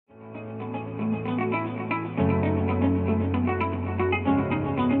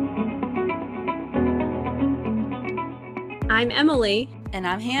I'm Emily. And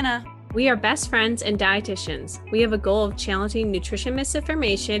I'm Hannah. We are best friends and dietitians. We have a goal of challenging nutrition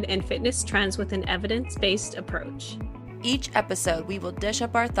misinformation and fitness trends with an evidence-based approach. Each episode, we will dish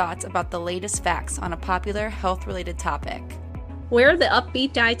up our thoughts about the latest facts on a popular health-related topic. We're the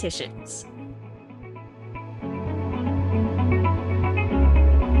upbeat dietitians.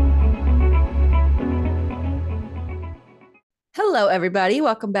 Hello, everybody.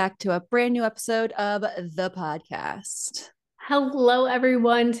 Welcome back to a brand new episode of the podcast. Hello,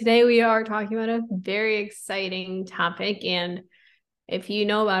 everyone. Today we are talking about a very exciting topic. And if you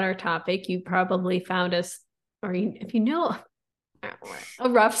know about our topic, you probably found us, or if you know, a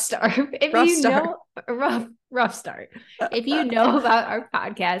rough start. If Rough you start. know, a rough start. If you know about our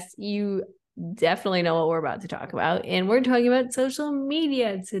podcast, you definitely know what we're about to talk about. And we're talking about social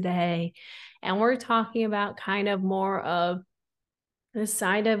media today. And we're talking about kind of more of the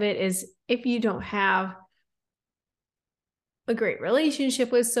side of it is if you don't have a great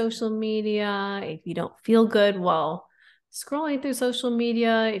relationship with social media, if you don't feel good while scrolling through social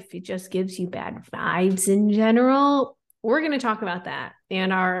media, if it just gives you bad vibes in general, we're going to talk about that.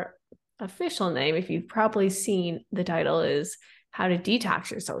 And our official name, if you've probably seen the title, is How to Detox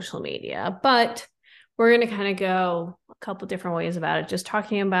Your Social Media. But we're going to kind of go a couple different ways about it, just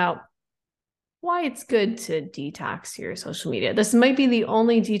talking about why it's good to detox your social media. This might be the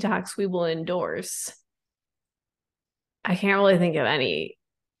only detox we will endorse. I can't really think of any,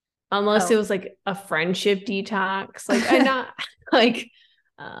 unless it was like a friendship detox. Like I'm not like.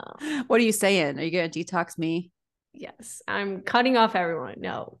 What are you saying? Are you going to detox me? Yes, I'm cutting off everyone.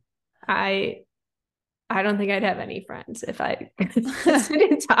 No, I don't think I'd have any friends if I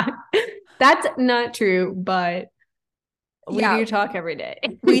didn't talk. That's not true, but we do talk every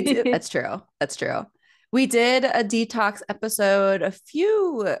day. We do. That's true. That's true. We did a detox episode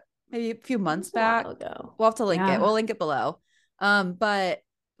maybe a few months back. Ago. We'll have to link it. We'll link it below. But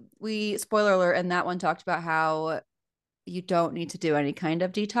we, spoiler alert, and that one talked about how you don't need to do any kind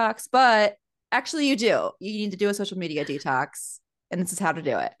of detox, but actually you do. You need to do a social media detox, and this is how to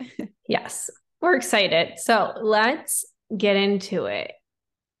do it. Yes, we're excited. So let's get into it.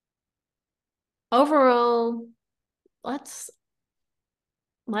 Overall, let's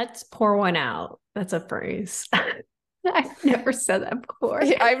pour one out. That's a phrase. I've never said that before.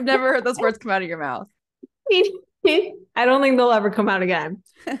 I've never heard those words come out of your mouth. I don't think they'll ever come out again.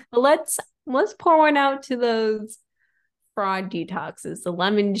 But let's pour one out to those fraud detoxes, the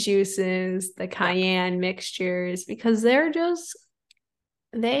lemon juices, the cayenne mixtures, because they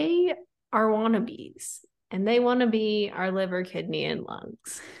are wannabes, and they want to be our liver, kidney, and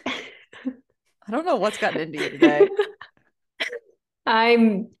lungs. I don't know what's gotten into you today.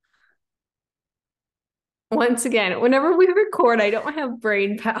 Once again, whenever we record, I don't have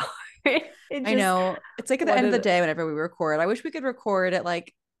brain power. I know. It's like at the end of the day, whenever we record, I wish we could record at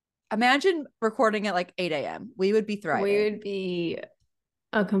imagine recording at 8 a.m. We would be thriving. We would be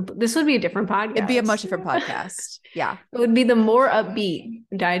this would be a different podcast. It'd be a much different podcast. Yeah. It would be the more upbeat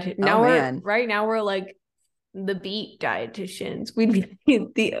diet. Now right now we're like the beat dietitians.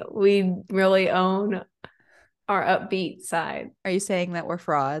 We'd really own our upbeat side. Are you saying that we're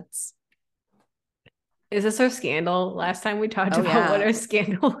frauds? Is this our scandal? Last time we talked about what our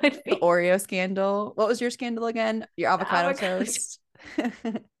scandal would be. The Oreo scandal. What was your scandal again? Your avocado toast.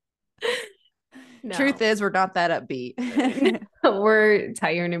 No. Truth is, we're not that upbeat. We're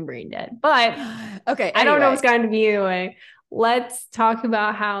tired and brain dead. But okay, anyway. I don't know what's going to be anyway. Let's talk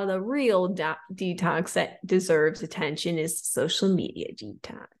about how the real detox that deserves attention is social media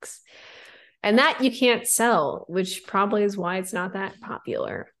detox. And that you can't sell, which probably is why it's not that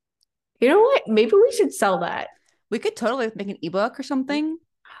popular. You know what? Maybe we should sell that. We could totally make an ebook or something.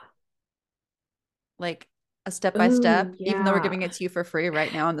 Like a step-by-step, even though we're giving it to you for free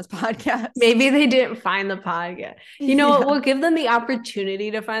right now on this podcast. Maybe they didn't find the podcast. You know what? We'll give them the opportunity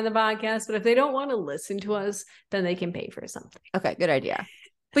to find the podcast, but if they don't want to listen to us, then they can pay for something. Okay, good idea.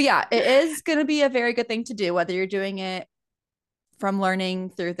 But yeah, it is going to be a very good thing to do, whether you're doing it from learning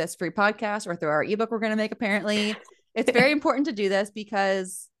through this free podcast or through our ebook we're going to make, apparently. It's very important to do this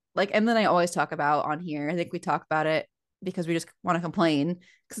because like Emily and I always talk about on here. I think we talk about it because we just want to complain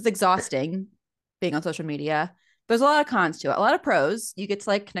because it's exhausting being on social media. There's a lot of cons to it, a lot of pros. You get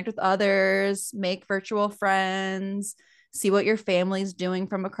to connect with others, make virtual friends, see what your family's doing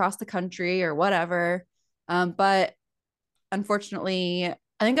from across the country or whatever. But unfortunately,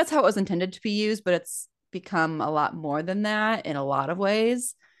 I think that's how it was intended to be used, but it's become a lot more than that in a lot of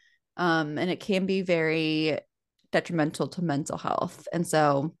ways. And it can be very detrimental to mental health. And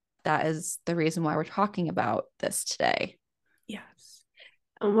so that is the reason why we're talking about this today. Yes.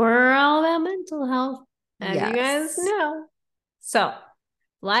 And we're all about mental health, as you guys know. So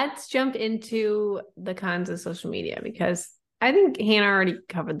let's jump into the cons of social media, because I think Hannah already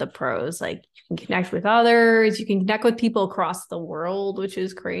covered the pros. Like, you can connect with others, you can connect with people across the world, which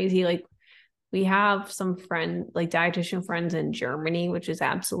is crazy. Like, we have some dietitian friends in Germany, which is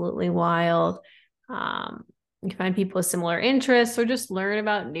absolutely wild. You can find people with similar interests, or just learn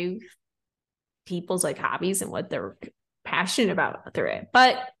about new people's like hobbies and what they're passionate about through it.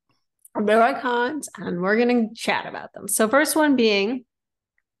 But there are cons, and we're going to chat about them. So first one being,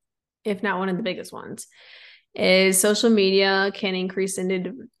 if not one of the biggest ones, is social media can increase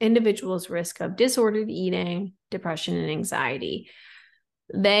individuals' risk of disordered eating, depression, and anxiety.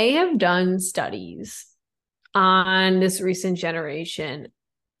 They have done studies on this recent generation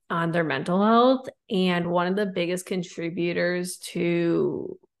on their mental health, and one of the biggest contributors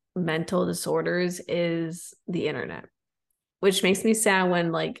to mental disorders is the internet, which makes me sad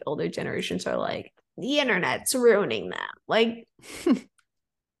when like older generations are like, the internet's ruining them. Like,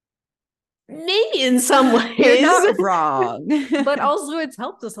 maybe in some ways you're not wrong. but also it's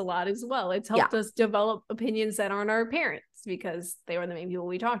helped us a lot as well. It's helped us develop opinions that aren't our parents, because they were the main people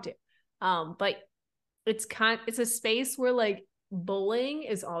we talked to. But it's a space where like bullying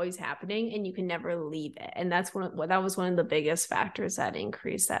is always happening and you can never leave it. And that was one of the biggest factors that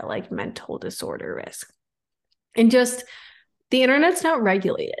increased that like mental disorder risk. And just the internet's not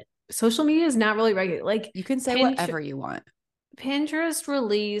regulated. Social media is not really regulated. Like, you can say whatever you want. Pinterest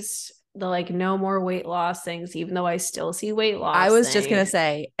released the like no more weight loss things, even though I still see weight loss. I was just gonna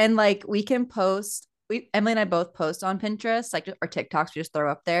say, and like we can post. Emily and I both post on Pinterest, like, or TikToks. We just throw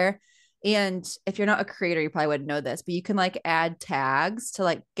up there. And if you're not a creator, you probably wouldn't know this, but you can like add tags to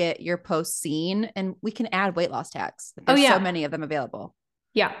like get your post seen, and we can add weight loss tags. There's so many of them available.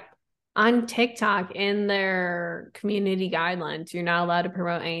 Yeah. On TikTok, in their community guidelines, you're not allowed to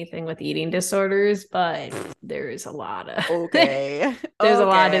promote anything with eating disorders, but there's a lot of there's a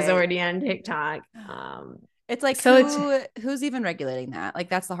lot of disorder on TikTok. It's like, so who's even regulating that? Like,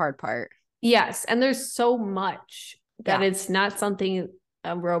 that's the hard part. Yes, and there's so much that it's not something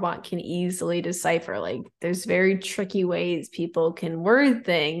a robot can easily decipher. Like, there's very tricky ways people can word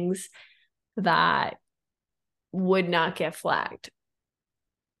things that would not get flagged.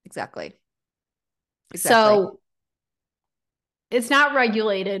 Exactly. So it's not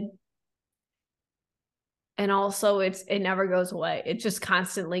regulated. And also it never goes away. It's just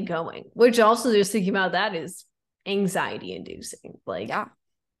constantly going, which also, just thinking about that, is anxiety inducing. Like,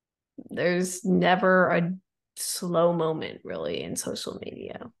 there's never a slow moment really in social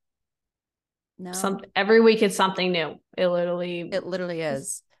media. No. Every week it's something new. It literally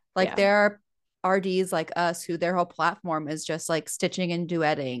is. Like, there are RDs like us who their whole platform is just like stitching and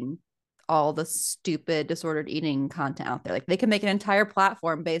duetting all the stupid disordered eating content out there. Like, they can make an entire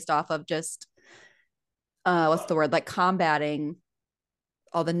platform based off of just what's the word, like combating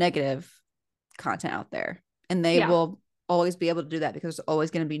all the negative content out there, and they will always be able to do that because there's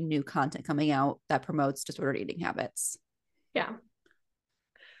always going to be new content coming out that promotes disordered eating habits.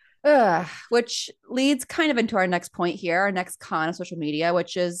 Which leads kind of into our next point here, our next con of social media,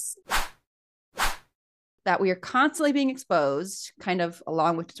 which is that we are constantly being exposed, kind of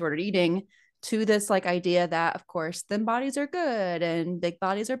along with disordered eating, to this like idea that, of course, thin bodies are good and big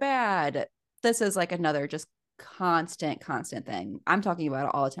bodies are bad. This is like another just constant thing. I'm talking about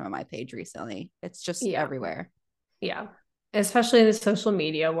it all the time on my page recently. It's just everywhere. Yeah. Especially in the social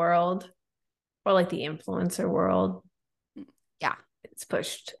media world, or like the influencer world. Yeah. It's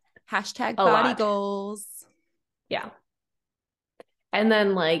pushed. Hashtag body goals. Yeah. And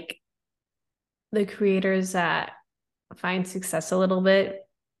then like the creators that find success a little bit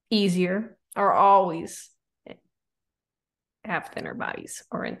easier are always have thinner bodies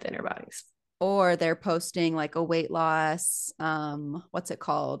or in thinner bodies. Or they're posting like a weight loss, what's it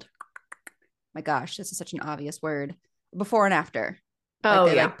called? My gosh, this is such an obvious word. Before and after.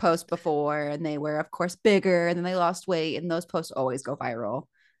 Like, they like post before and they were, of course, bigger, and then they lost weight, and those posts always go viral.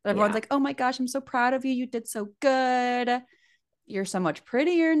 But everyone's like, oh my gosh, I'm so proud of you. You did so good. You're so much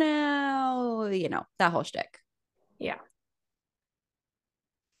prettier now. You know, that whole shtick. Yeah.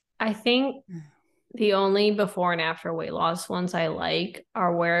 I think the only before and after weight loss ones I like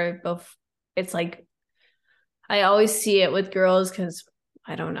are where it's like, I always see it with girls because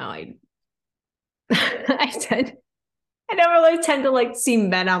I don't know. I never really tend to like see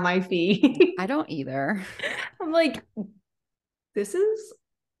men on my feed. I don't either. I'm like, this is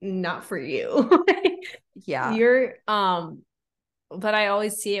not for you. You're but I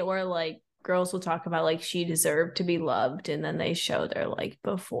always see it where like girls will talk about like she deserved to be loved, and then they show their like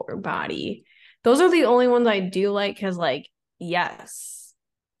before body. Those are the only ones I do like, because like, yes,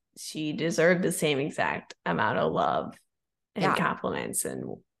 she deserved the same exact amount of love and compliments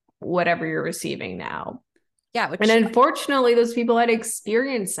and whatever you're receiving now. Yeah. And unfortunately, those people had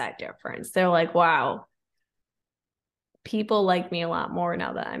experienced that difference. They're like, wow, people like me a lot more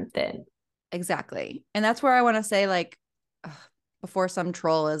now that I'm thin. Exactly. And that's where I want to say, like, before some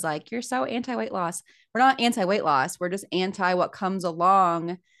troll is like, you're so anti-weight loss. We're not anti-weight loss. We're just anti what comes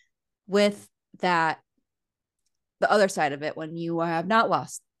along with that, the other side of it when you have not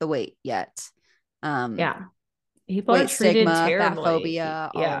lost the weight yet. Yeah. People Weight are treated stigma, fat terribly.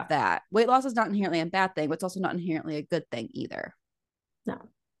 phobia, all of that. Weight loss is not inherently a bad thing, but it's also not inherently a good thing either. No.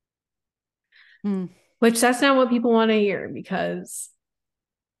 Which that's not what people want to hear, because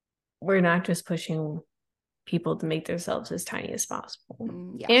we're not just pushing people to make themselves as tiny as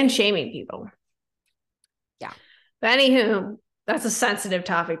possible and shaming people. Yeah. But anywho, that's a sensitive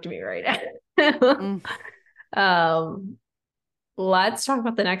topic to me right now. Let's talk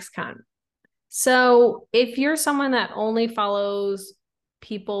about the next con. So if you're someone that only follows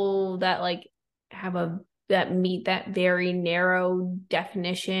people that like that meet that very narrow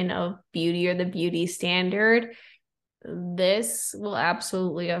definition of beauty or the beauty standard, this will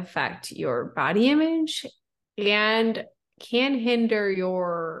absolutely affect your body image and can hinder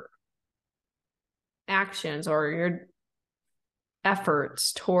your actions or your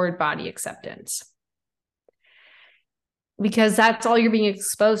efforts toward body acceptance. Because that's all you're being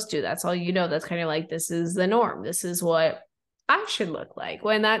exposed to. That's all you know. That's kind of like, this is the norm. This is what I should look like.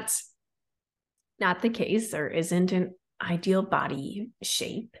 When that's not the case, there isn't an ideal body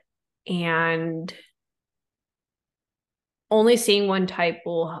shape. And only seeing one type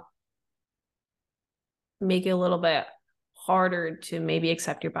will make it a little bit harder to maybe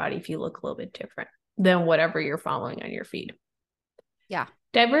accept your body if you look a little bit different than whatever you're following on your feed. Yeah.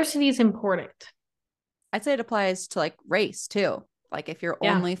 Diversity is important. I'd say it applies to like race too. Like if you're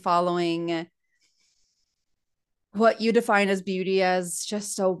only following what you define as beauty as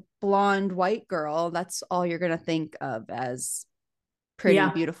just a blonde white girl, that's all you're going to think of as pretty,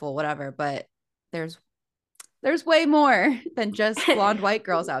 beautiful, whatever. But there's way more than just blonde white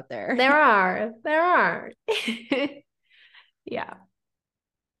girls out there. There are. Yeah.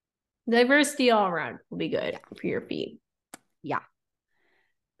 Diversity all around will be good for your feed. Yeah.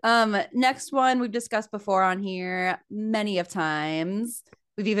 Next one we've discussed before on here many of times.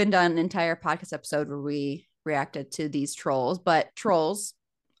 We've even done an entire podcast episode where we reacted to these trolls, but trolls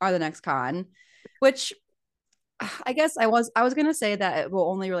are the next con, which I guess I was going to say that it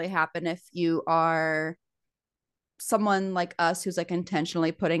will only really happen if you are someone like us who's like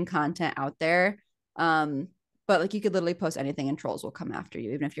intentionally putting content out there. But like you could literally post anything and trolls will come after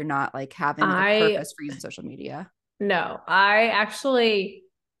you, even if you're not like having like a purpose for using social media. No, I actually,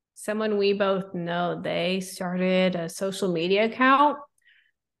 someone we both know, they started a social media account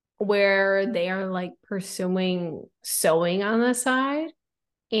where they are like pursuing sewing on the side,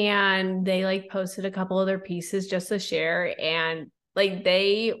 and they like posted a couple of their pieces just to share, and like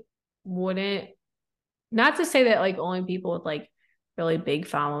they wouldn't, not to say that like only people with like really big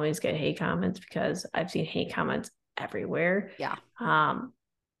followings get hate comments, because I've seen hate comments everywhere. Yeah.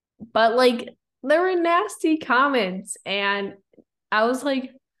 But like there were nasty comments, and I was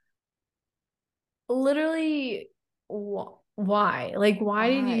like, literally, why? Like, why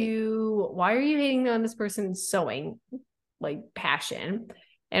are you hating on this person's sewing like passion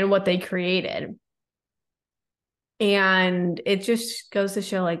and what they created? And it just goes to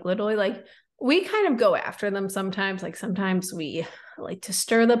show, like, literally, like, we kind of go after them sometimes. Like, sometimes we like to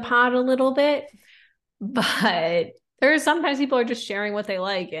stir the pot a little bit, but there's sometimes people are just sharing what they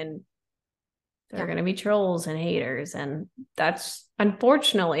like, and they're going to be trolls and haters. And that's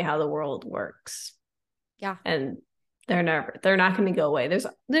unfortunately how the world works. Yeah. And they're not going to go away.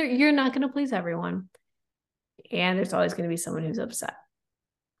 You're not going to please everyone. And there's always going to be someone who's upset.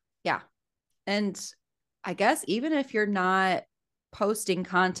 Yeah. And I guess even if you're not posting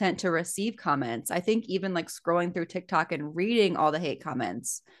content to receive comments, I think even like scrolling through TikTok and reading all the hate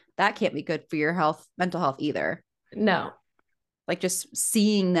comments, that can't be good for your health, mental health either. No. Like just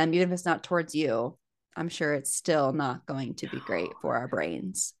seeing them, even if it's not towards you, I'm sure it's still not going to be great for our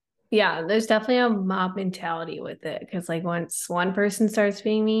brains. Yeah, there's definitely a mob mentality with it, because like once one person starts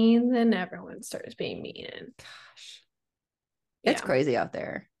being mean, then everyone starts being mean. And gosh, it's crazy out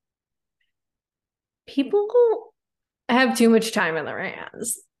there. People have too much time in their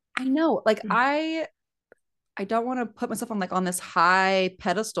hands. I know. Like I don't want to put myself on like on this high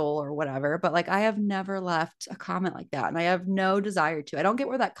pedestal or whatever, but like I have never left a comment like that, and I have no desire to. I don't get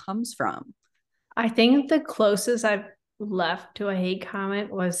where that comes from. I think the closest I've left to a hate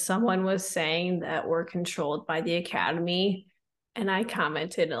comment was someone was saying that we're controlled by the academy, and I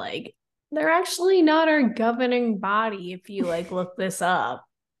commented like, They're actually not our governing body. If you like look this up,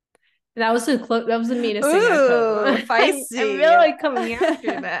 that was that was the meanest thing I Ooh, could. I'm feisty. really coming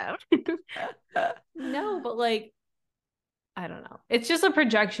after them. No, but like, I don't know. It's just a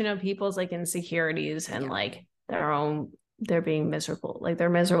projection of people's like insecurities and like they're being miserable. Like they're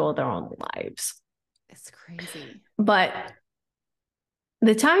miserable in their own lives. It's crazy. But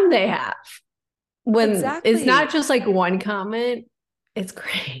the time they have when it's not just like one comment, it's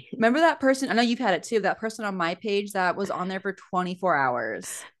great. Remember that person? I know you've had it too. That person on my page that was on there for 24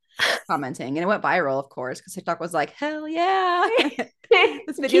 hours commenting, and it went viral, of course, because TikTok was like, "Hell yeah,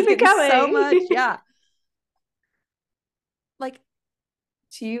 this video is getting so much." Yeah, like,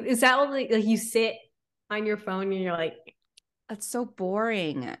 to you, is that like you sit on your phone and you're like, that's so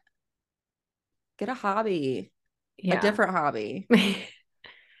boring. Get a hobby, yeah. a different hobby.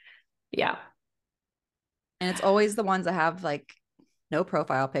 Yeah. And it's always the ones that have like no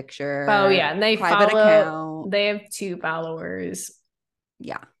profile picture. Oh yeah, and they private account. They have 2 followers.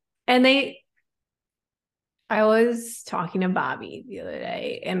 Yeah. And I was talking to Bobby the other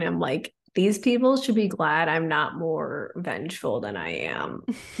day, and I'm like, these people should be glad I'm not more vengeful than I am,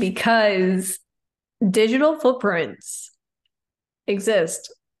 because digital footprints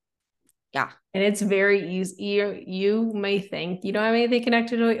exist. Yeah. And it's very easy. You may think you don't have anything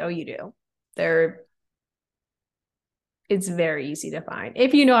connected to it. Oh, you do. It's very easy to find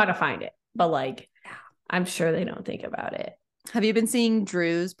if you know how to find it. But like, I'm sure they don't think about it. Have you been seeing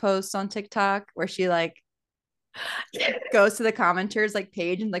Drew's posts on TikTok where she like goes to the commenters like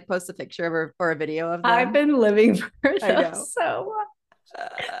page and like posts a picture of her or a video of them? I've been living for those so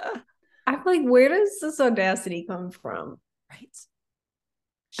much. I'm like, where does this audacity come from? Right.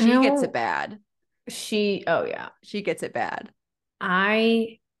 She gets it bad. Oh yeah. She gets it bad.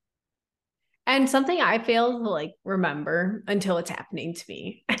 And something I fail to like remember until it's happening to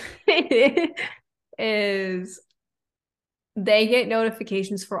me is they get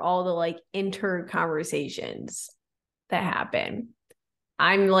notifications for all the like inter conversations that happen.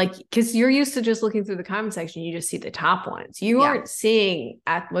 I'm like, because you're used to just looking through the comment section, you just see the top ones. You aren't seeing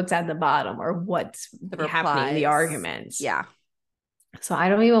what's at the bottom or what's happening in the arguments. Yeah. So I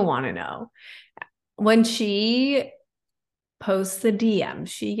don't even want to know. When she posts the DM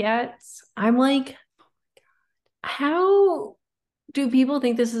she gets, I'm like, how do people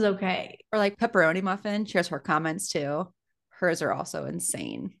think this is okay? Or like Pepperoni Muffin, she has her comments too. Hers are also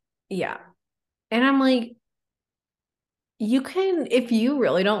insane. Yeah. And I'm like, you can, if you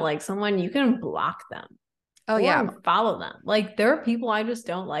really don't like someone, you can block them. Oh, yeah. Follow them. Like, there are people I just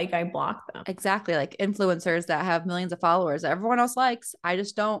don't like. I block them. Exactly. Like influencers that have millions of followers that everyone else likes. I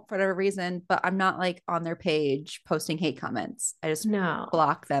just don't for whatever reason, but I'm not like on their page posting hate comments. I just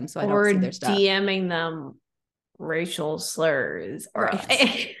block them so I don't see their stuff. DMing them racial slurs.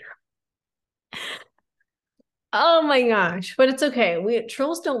 Right. Oh my gosh. But it's okay.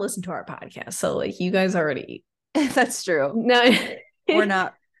 Trolls don't listen to our podcast. So like you guys already. That's true. No. We're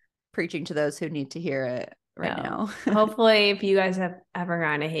not preaching to those who need to hear it now. Hopefully if you guys have ever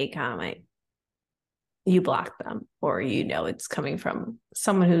gotten a hate comment, you block them, or it's coming from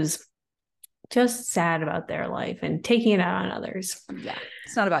someone who's just sad about their life and taking it out on others. Yeah.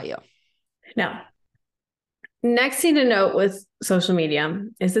 It's not about you. No. Next thing to note with social media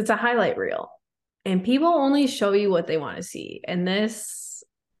is it's a highlight reel, and people only show you what they want to see. And this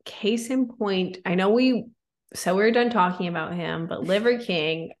case in point, I know we were done talking about him, but Liver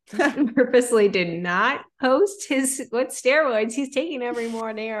King purposely did not post what steroids he's taking every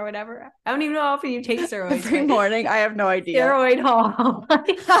morning or whatever. I don't even know if you take steroids every morning. I have no idea. Steroid haul.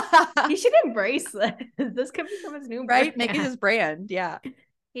 He should embrace this. This could become his new brand. Make it his brand. Yeah.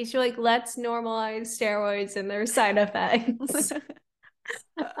 He should like, let's normalize steroids and their side effects.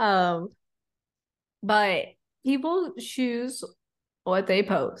 But people choose what they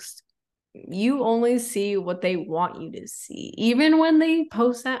post. You only see what they want you to see. Even when they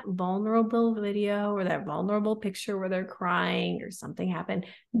post that vulnerable video or that vulnerable picture where they're crying or something happened,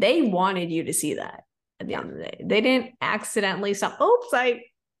 they wanted you to see that at the end of the day. They didn't accidentally stop. Oops, I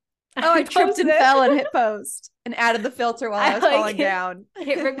tripped and fell and hit post and added the filter while I was falling down.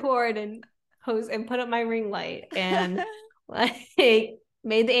 Hit record and post and put up my ring light and like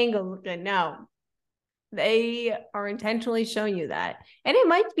made the angle look good. No. They are intentionally showing you that. And it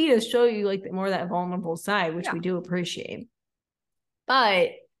might be to show you like more of that vulnerable side, which we do appreciate.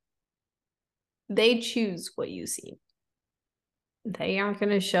 But they choose what you see. They aren't going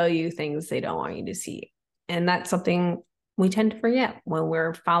to show you things they don't want you to see. And that's something we tend to forget when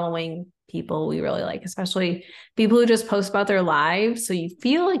we're following people we really like, especially people who just post about their lives. So you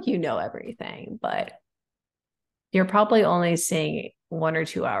feel like you know everything, but you're probably only seeing 1 or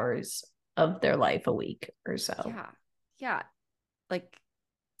 2 hours of their life a week or so. Yeah. Like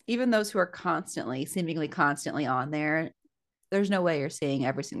even those who are seemingly constantly on there's no way you're seeing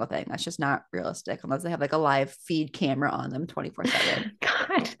every single thing. That's just not realistic unless they have like a live feed camera on them 24/7.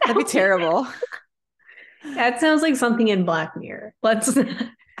 God, That'd be terrible. That sounds like something in Black Mirror. I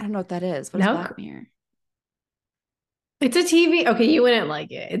don't know what that is. What is Black Mirror? It's a TV. Okay, you wouldn't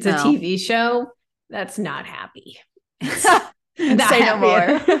like it. It's a TV show that's not happy. It's not Say no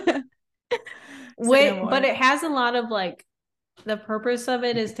more. But it has a lot of like, the purpose of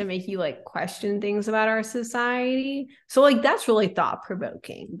it is to make you like question things about our society. So like that's really thought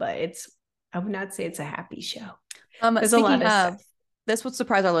provoking, but I would not say it's a happy show. There's a lot of stuff. This would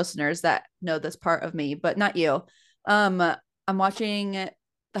surprise our listeners that know this part of me, but not you. I'm watching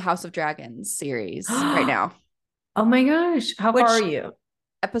the House of Dragons series right now. Oh my gosh. How far are you?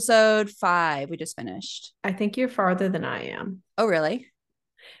 Episode 5. We just finished. I think you're farther than I am. Oh, really?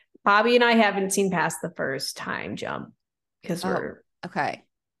 Bobby and I haven't seen past the first time jump because we're okay.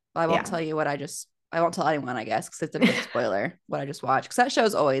 Well, I won't tell you I won't tell anyone, I guess, because it's a big spoiler what I just watched. Because that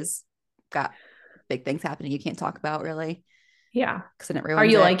show's always got big things happening you can't talk about, really. Yeah. Because then it ruins Are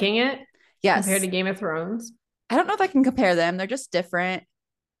you liking it? Yes. Compared to Game of Thrones? I don't know if I can compare them. They're just different.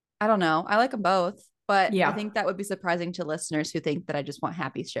 I don't know. I like them both. But I think that would be surprising to listeners who think that I just want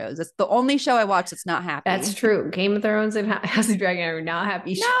happy shows. It's the only show I watch that's not happy. That's true. Game of Thrones and House of Dragon are not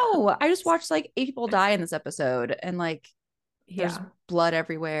happy shows. No, I just watched like 8 people die in this episode. And like there's blood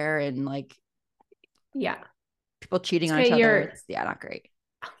everywhere and like people cheating on each other. It's, not great.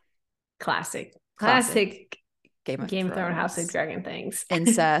 Classic Game of Thrones, House of Dragon things.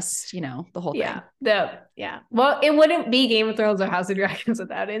 Incest, the whole thing. Well, it wouldn't be Game of Thrones or House of Dragons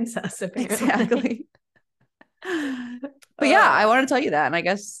without incest, apparently. Exactly. But I want to tell you that. And I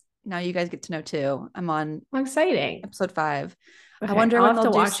guess now you guys get to know too. Exciting. Episode 5. Okay, I wonder when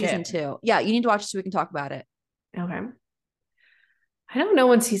they'll do season 2. Yeah, you need to watch it so we can talk about it. Okay. I don't know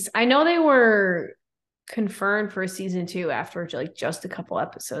when I know they were confirmed for season 2 after like just a couple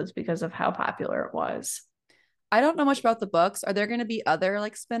episodes because of how popular it was. I don't know much about the books. Are there going to be other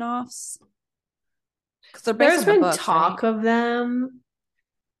like spinoffs? Because there's been talk of them.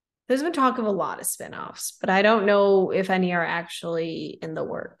 There's been talk of a lot of spinoffs, but I don't know if any are actually in the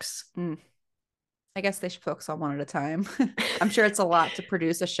works. I guess they should focus on one at a time. I'm sure it's a lot to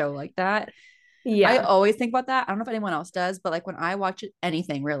produce a show like that. Yeah. I always think about that. I don't know if anyone else does, but like when I watch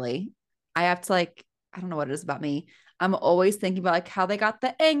anything really, I have to like, I don't know what it is about me. I'm always thinking about like how they got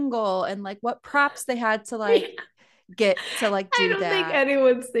the angle and like what props they had to like get to like do that. I don't think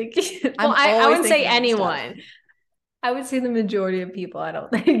anyone's thinking. Well, I wouldn't say anyone. I would say the majority of people, I don't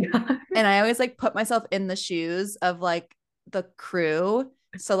think. And I always like put myself in the shoes of like the crew.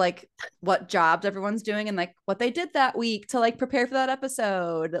 So like what jobs everyone's doing and like what they did that week to like prepare for that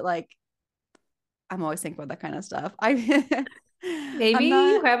episode. Like I'm always thinking about that kind of stuff. Maybe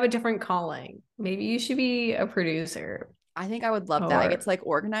you have a different calling. Maybe you should be a producer. I think I would love that. I get to like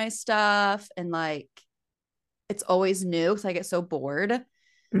organize stuff and like it's always new because I get so bored.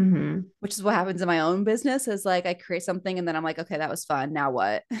 Which is what happens in my own business is like I create something and then I'm like, okay, that was fun. Now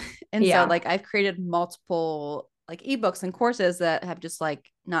what? And so like I've created multiple like ebooks and courses that have just like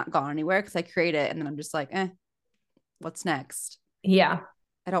not gone anywhere because I create it and then I'm just like, what's next? Yeah.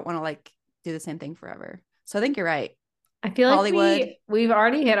 I don't want to like do the same thing forever. So I think you're right. I feel like Hollywood. We've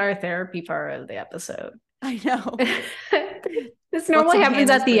already hit our therapy part of the episode. I know. This normally happens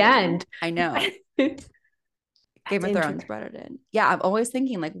at the end. I know. Game of Thrones brought it in. Yeah, I'm always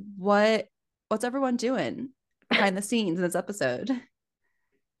thinking like, what's everyone doing behind the scenes in this episode?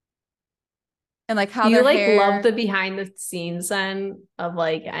 And like how you like love the behind the scenes then of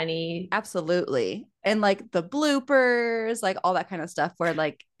like any absolutely and like the bloopers, like all that kind of stuff where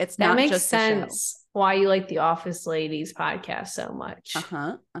like it's that not makes just sense why you like the Office Ladies podcast so much.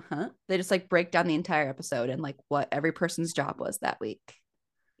 They just like break down the entire episode and like what every person's job was that week.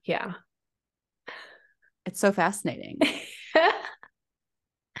 Yeah. It's so fascinating.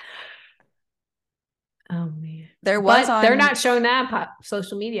 Oh man. They're not showing that on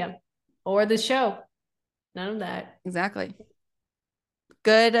social media or the show. None of that. Exactly.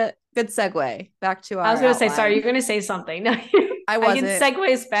 Good segue back to our I was going to say, sorry, you're going to say something. No, I wasn't. I can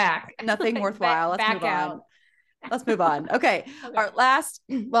segue us back. Nothing worthwhile. Let's move on. Okay. Our last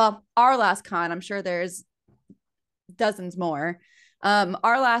con, I'm sure there's dozens more.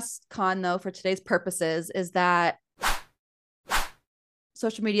 Our last con though, for today's purposes is that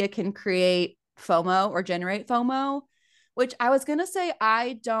social media can create FOMO or generate FOMO, which I was going to say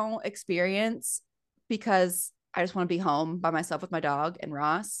I don't experience because I just want to be home by myself with my dog and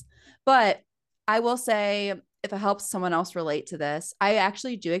Ross. But I will say if it helps someone else relate to this, I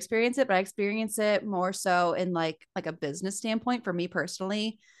actually do experience it, but I experience it more so in like a business standpoint for me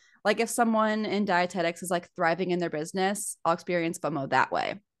personally. Like if someone in dietetics is like thriving in their business, I'll experience FOMO that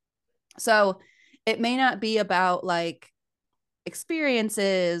way. So it may not be about like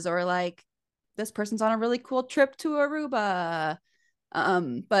experiences or like this person's on a really cool trip to Aruba.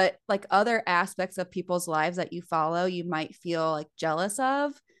 But like other aspects of people's lives that you follow, you might feel like jealous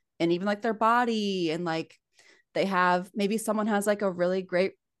of, and even like their body, and like they have, maybe someone has like a really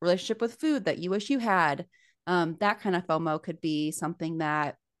great relationship with food that you wish you had. That kind of FOMO could be something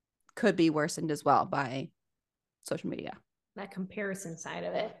that could be worsened as well by social media. That comparison side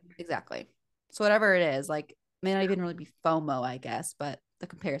of it. Exactly. So whatever it is, like may not even really be FOMO, I guess, but the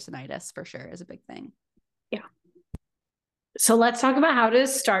comparisonitis for sure is a big thing. Yeah. So let's talk about how to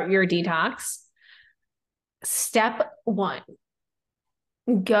start your detox. Step 1,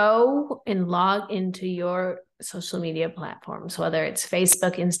 go and log into your social media platforms, whether it's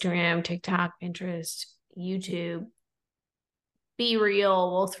Facebook, Instagram, TikTok, Pinterest, YouTube. Be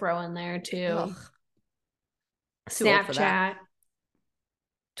Real, we'll throw in there too. Ugh. Too old for that. Snapchat,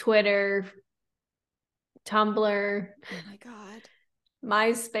 Twitter, Tumblr. Oh my God.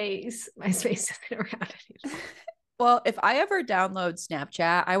 MySpace. MySpace isn't around anymore. Well, if I ever download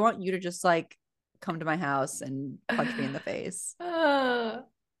Snapchat, I want you to just like come to my house and punch me in the face.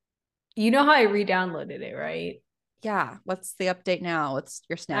 You know how I re-downloaded it, right? Yeah. What's the update now? What's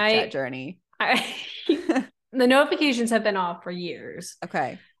your Snapchat journey? The notifications have been off for years.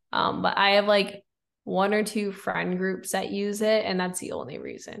 Okay. But I have like 1 or 2 friend groups that use it, and that's the only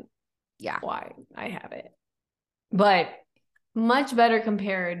reason why I have it. But much better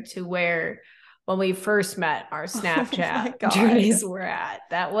compared to where when we first met, our Snapchat journeys were at.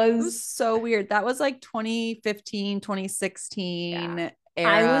 It was so weird. That was like 2015, 2016 era.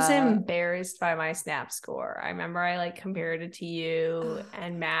 I was embarrassed by my Snap score. I remember I like compared it to you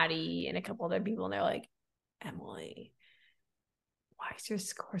and Maddie and a couple other people, and they're like, Emily, why is your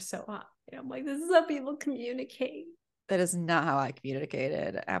score so high? And I'm like, this is how people communicate. That is not how I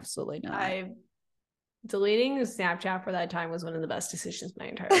communicated. Absolutely not. Deleting Snapchat for that time was one of the best decisions of my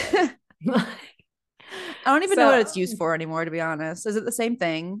entire life. I don't even know what it's used for anymore, to be honest. Is it the same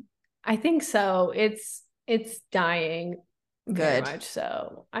thing? I think so. It's dying. Very much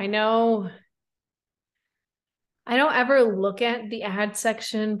so. I know I don't ever look at the ad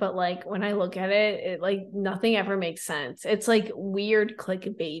section, but like when I look at it like nothing ever makes sense. It's like weird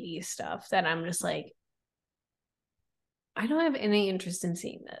clickbaity stuff that I'm just like, I don't have any interest in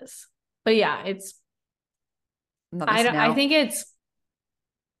seeing this. But yeah, I think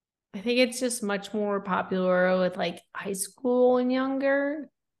it's just much more popular with like high school and younger.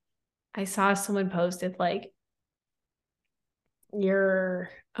 I saw someone posted like, you're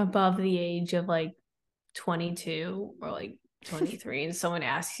above the age of like 22 or like 23 and someone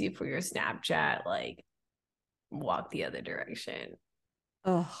asks you for your Snapchat, like walk the other direction.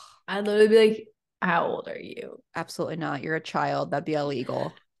 Oh, I'd literally be like, how old are you? Absolutely not. You're a child. That'd be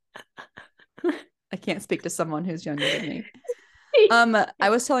illegal. I can't speak to someone who's younger than me. I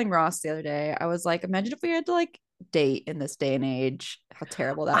was telling Ross the other day, I was like, imagine if we had to like date in this day and age, how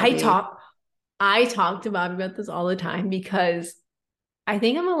terrible that would be. I talk to Bobby about this all the time because I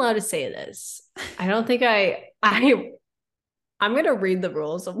think I'm allowed to say this. I don't think I'm going to read the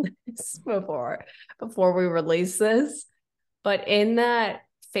rules of this before we release this. But in that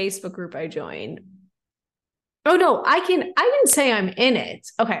Facebook group I joined, oh no, I can say I'm in it.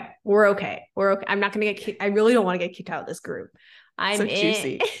 Okay. We're okay. I'm not going to get kicked. I really don't want to get kicked out of this group. I'm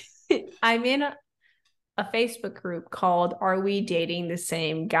in a Facebook group called Are We Dating the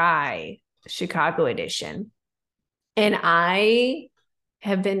Same Guy? Chicago edition. And I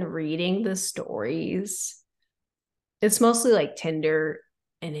have been reading the stories. It's mostly like Tinder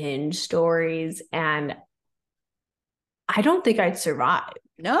and Hinge stories. And I don't think I'd survive.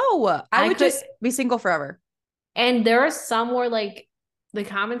 No, I would just be single forever. And there are some where like the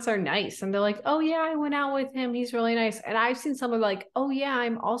comments are nice and they're like, oh yeah, I went out with him. He's really nice. And I've seen someone like, oh yeah,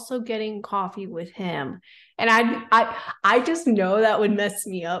 I'm also getting coffee with him. And I just know that would mess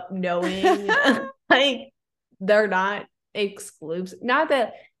me up knowing like they're not exclusive. Not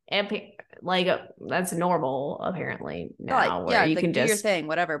that like that's normal apparently now, where you can do just your thing,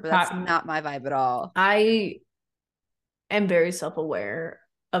 whatever. But that's not my vibe at all. I am very self-aware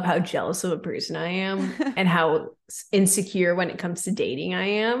of how jealous of a person I am and how insecure when it comes to dating I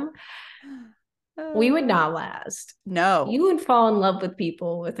am. We would not last. No. You would fall in love with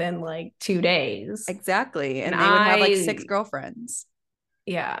people within like 2 days. Exactly. And they would have like 6 girlfriends.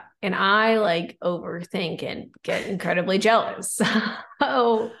 Yeah. And I like overthink and get incredibly jealous.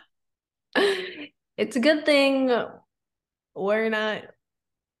 So It's a good thing we're not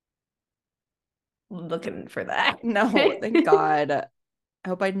looking for that. No, thank God. I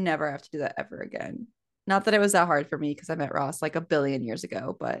hope I never have to do that ever again. Not that it was that hard for me because I met Ross like a billion years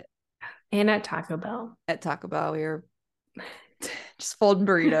ago, but And at Taco Bell. at Taco Bell, we were just folding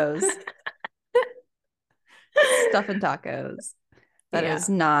burritos, stuffing tacos. That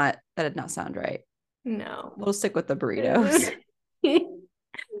did not sound right. No. We'll stick with the burritos.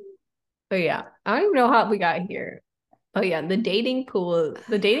 But yeah, I don't even know how we got here. Oh yeah, the dating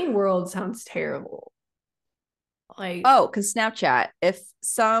world sounds terrible. Like, because Snapchat. If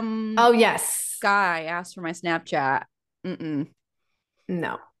some yes, guy asks for my Snapchat,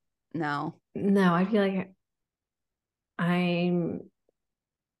 no, no, I feel like I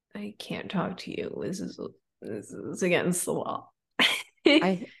can't talk to you. This is against the law.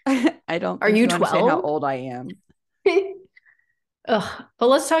 I don't. Are think you understand how 12? old I am? Ugh. But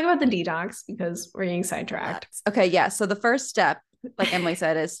let's talk about the detox because we're getting sidetracked. Okay, yeah. So the first step, like Emily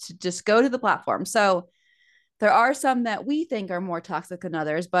said, is to just go to the platform. So there are some that we think are more toxic than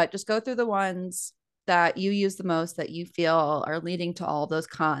others, but just go through the ones that you use the most that you feel are leading to all those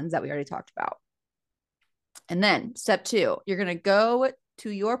cons that we already talked about. And then step 2, you're going to go to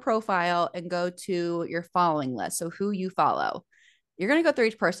your profile and go to your following list. So who you follow. You're going to go through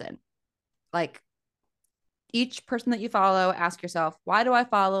each person. Like each person that you follow, ask yourself, why do I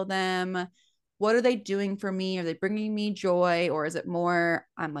follow them? What are they doing for me? Are they bringing me joy? Or is it more,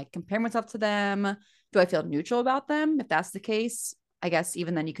 I'm like comparing myself to them? Do I feel neutral about them? If that's the case, I guess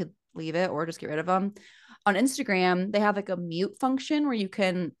even then you could leave it or just get rid of them. On Instagram, they have like a mute function where you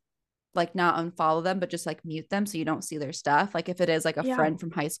can like not unfollow them, but just like mute them so you don't see their stuff. Like if it is like a friend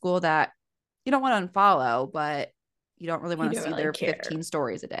from high school that you don't want to unfollow, but you don't really want to see their 15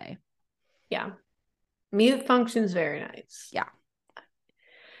 stories a day. Yeah. Mute function is very nice. Yeah.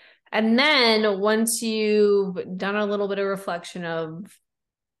 And then once you've done a little bit of reflection of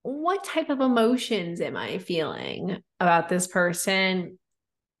what type of emotions am I feeling about this person,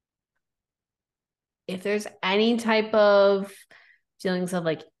 if there's any type of feelings of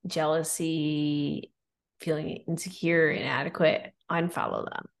like jealousy, feeling insecure, inadequate, unfollow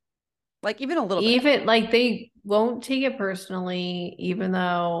them. Like even a little bit. Even like they won't take it personally, even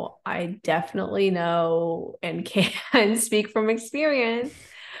though I definitely know and can speak from experience.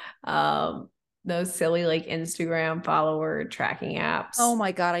 Those silly like Instagram follower tracking apps. Oh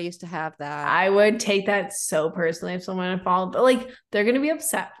my God, I used to have that. I would take that so personally if someone unfollowed, but like they're gonna be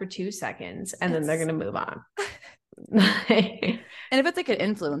upset for 2 seconds and then they're gonna move on. And if it's like an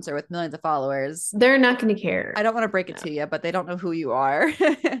influencer with millions of followers, they're not gonna care. I don't want to break it to you, but they don't know who you are.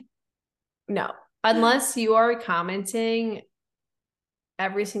 No, unless you are commenting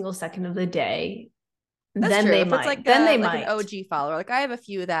every single second of the day. That's then true. they if might. It's like then they like might. An OG follower. Like I have a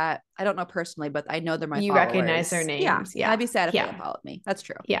few that I don't know personally, but I know they're my you followers. Recognize their names. Yeah. I'd be sad if they unfollowed me. That's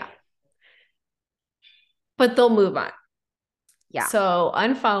true. Yeah. But they'll move on. Yeah. So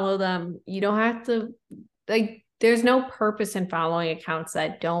unfollow them. You don't have to, like, there's no purpose in following accounts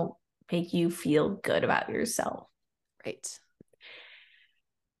that don't make you feel good about yourself. Right.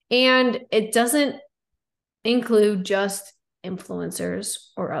 And it doesn't include just influencers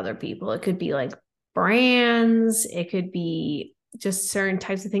or other people. It could be like brands. It could be just certain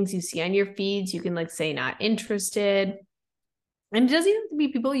types of things you see on your feeds. You can like say not interested. And it doesn't have to be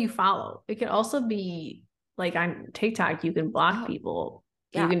people you follow. It could also be like on TikTok, you can block people.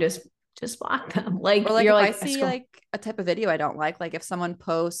 Yeah. You can just block them. Like, or like you're if like, I see like a type of video I don't like if someone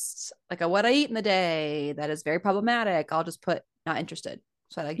posts like a what I eat in the day that is very problematic, I'll just put not interested.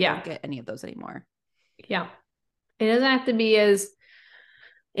 So I don't get any of those anymore. Yeah. It doesn't have to be as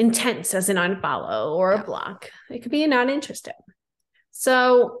intense as an unfollow or a block. It could be a not interested.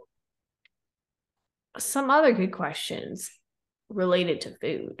 So some other good questions related to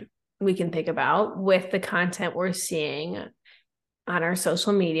food we can think about with the content we're seeing on our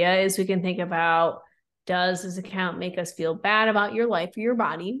social media is we can think about, does this account make us feel bad about your life or your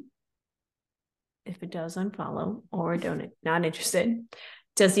body? If it does, unfollow or don't, not interested.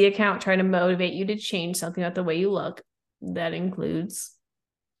 Does the account try to motivate you to change something about the way you look? That includes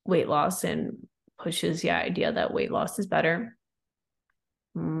weight loss and pushes the idea that weight loss is better.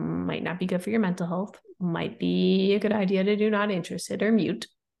 Might not be good for your mental health. Might be a good idea to do not interested or mute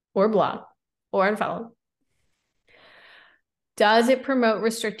or block or unfollow. Does it promote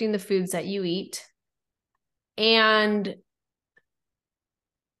restricting the foods that you eat? And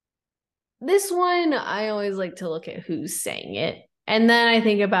this one, I always like to look at who's saying it. And then I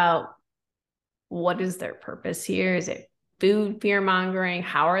think about what is their purpose here? Is it food fear mongering?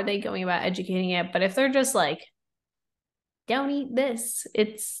 How are they going about educating it? But if they're just like, don't eat this,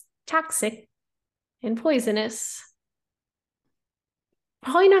 it's toxic, and poisonous.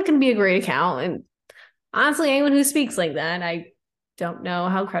 Probably not going to be a great account. And honestly, anyone who speaks like that, I don't know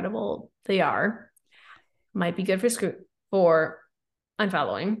how credible they are. Might be good for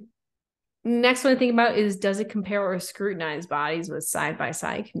unfollowing. Next one to think about is, does it compare or scrutinize bodies with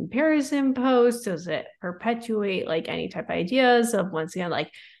side-by-side comparison posts? Does it perpetuate like any type of ideas of, once again, like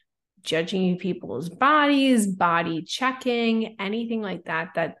judging people's bodies, body checking, anything like that,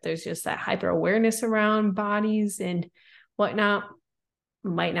 that there's just that hyper awareness around bodies and whatnot?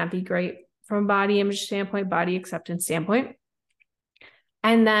 Might not be great from a body image standpoint, body acceptance standpoint.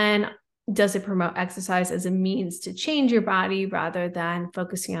 And then, does it promote exercise as a means to change your body rather than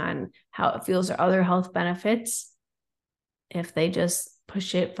focusing on how it feels or other health benefits? If they just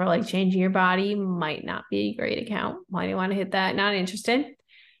push it for like changing your body, might not be a great account. Why do you want to hit that? Not interested.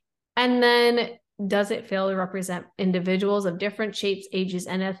 And then, does it fail to represent individuals of different shapes, ages,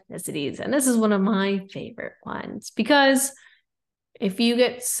 and ethnicities? And this is one of my favorite ones, because if you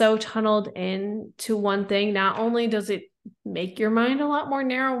get so tunneled into one thing, not only does it make your mind a lot more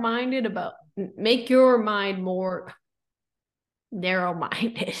narrow-minded make your mind more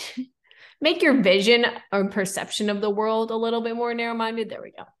narrow-minded, make your vision or perception of the world a little bit more narrow-minded. There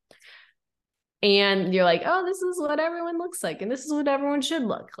we go. And you're like, oh, this is what everyone looks like, and this is what everyone should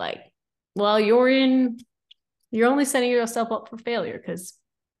look like. Well, you're only setting yourself up for failure, because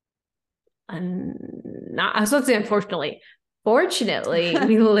I was going to say unfortunately, fortunately,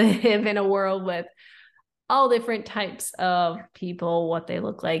 we live in a world with all different types of people, what they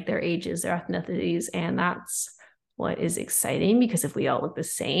look like, their ages, their ethnicities. And that's what is exciting, because if we all look the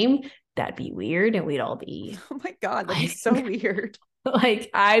same, that'd be weird. And we'd all be, oh my God, that'd be so weird. Like,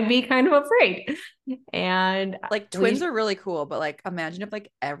 I'd be kind of afraid. And like, twins are really cool, but like, imagine if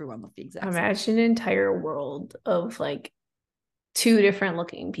like everyone looked the exact same. Imagine an entire world of like two different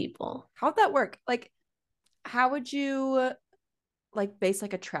looking people. How'd that work? Like, how would you like base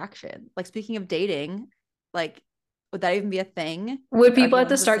like attraction? Like, speaking of dating, like, would that even be a thing? Would people have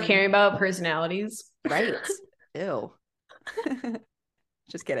to start caring about personalities? Right. Ew.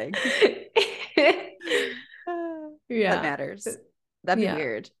 Just kidding. Yeah. That matters. That'd be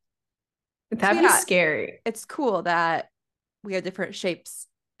weird. That'd be scary. It's cool that we have different shapes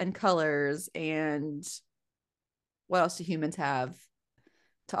and colors, and what else do humans have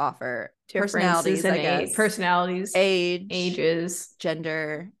to offer? Personalities, I guess. Personalities, ages,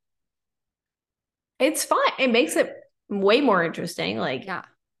 gender. It's fun. It makes it way more interesting. Like, yeah,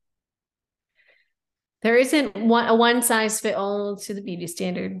 there isn't a one size fit all to the beauty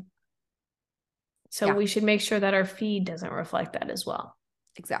standard. So we should make sure that our feed doesn't reflect that as well.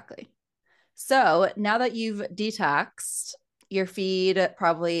 Exactly. So now that you've detoxed, your feed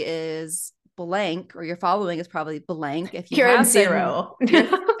probably is blank, or your following is probably blank. If you're at zero,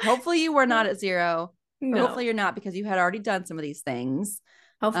 hopefully you were not at zero. No. Hopefully you're not, because you had already done some of these things.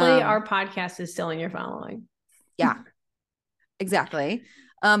 Hopefully our podcast is still in your following. Yeah, exactly.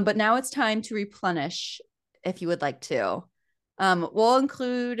 But now it's time to replenish, if you would like to. We'll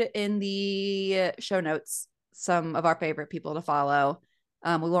include in the show notes some of our favorite people to follow.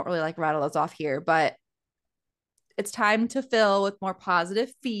 We won't really like rattle those off here, but it's time to fill with more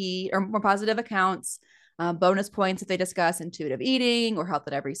positive feed or more positive accounts, bonus points if they discuss intuitive eating or health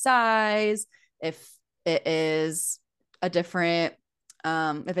at every size. If it is a different,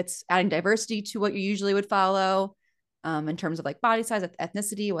 if it's adding diversity to what you usually would follow, in terms of like body size,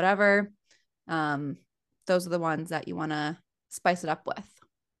 ethnicity, whatever. Those are the ones that you want to spice it up with.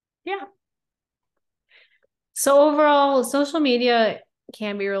 Yeah. So overall, social media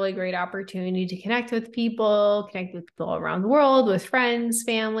can be a really great opportunity to connect with people around the world, with friends,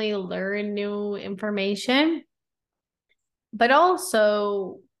 family, learn new information. But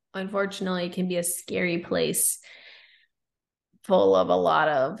also, unfortunately, it can be a scary place full of a lot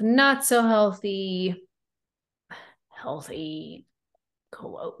of not so healthy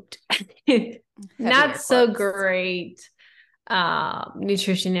quote, not so great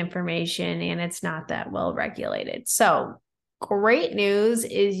nutrition information, and it's not that well regulated. So great news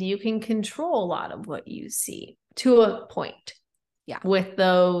is you can control a lot of what you see to a point. Yeah. With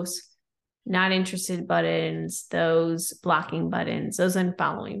those not interested buttons, those blocking buttons, those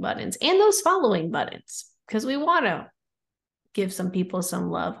unfollowing buttons, and those following buttons, because we want to give some people some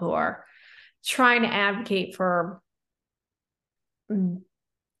love who are trying to advocate for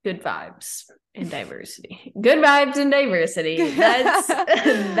good vibes and diversity. Good vibes and diversity. That's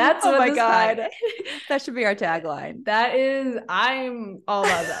oh my God. That should be our tagline. I'm all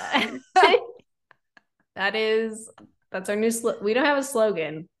about that. That's our new we don't have a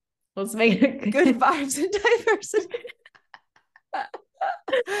slogan. Let's make it good vibes and diversity.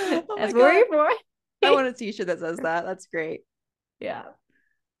 That's what we're here for. I want a t-shirt that says that. That's great. Yeah.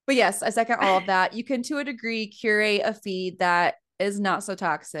 But yes, I second all of that. You can, to a degree, curate a feed that is not so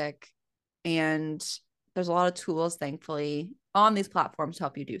toxic. And there's a lot of tools, thankfully, on these platforms to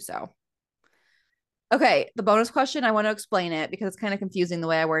help you do so. Okay, the bonus question, I want to explain it because it's kind of confusing the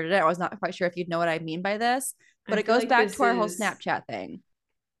way I worded it. I was not quite sure if you'd know what I mean by this, but I it feel goes like back this to our whole is Snapchat thing.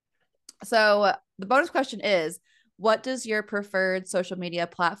 So the bonus question is, what does your preferred social media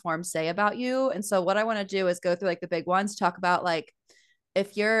platform say about you? And so what I want to do is go through like the big ones, talk about like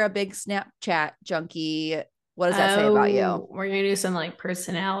if you're a big Snapchat junkie, what does that say about you? we're gonna do some like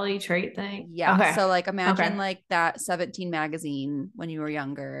personality trait thing. Yeah. Okay. So like imagine Okay. like that 17 magazine when you were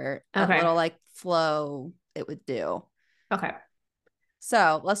younger, that Okay. little like flow it would do. Okay.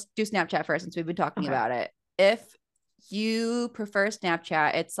 So let's do Snapchat first since we've been talking Okay. about it. If you prefer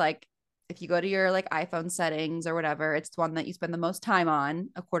Snapchat, it's like if you go to your like iPhone settings or whatever, it's the one that you spend the most time on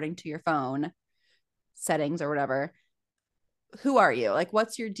according to your phone settings or whatever. Who are you? Like,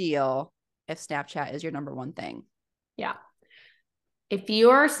 what's your deal if Snapchat is your number one thing? Yeah. If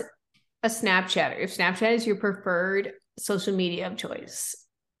you're a Snapchatter, if Snapchat is your preferred social media of choice,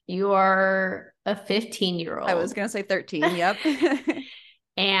 you are a 15-year-old. I was going to say 13. Yep.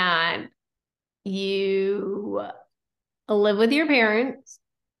 And you live with your parents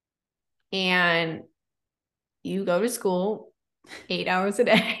and you go to school 8 hours a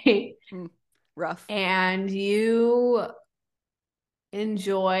day. Rough. And you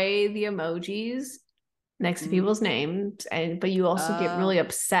enjoy the emojis next to people's names, but you also get really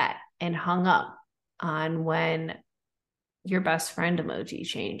upset and hung up on when your best friend emoji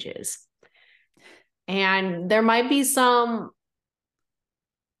changes. And there might be some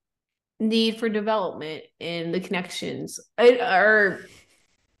need for development in the connections or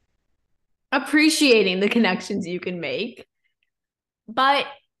appreciating the connections you can make. But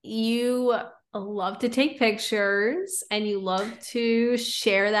you love to take pictures and you love to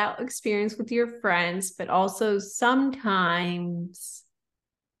share that experience with your friends, but also sometimes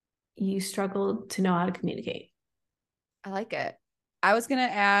you struggle to know how to communicate. I like it. I was gonna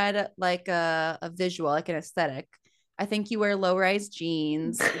add like a visual, like an aesthetic. I think you wear low-rise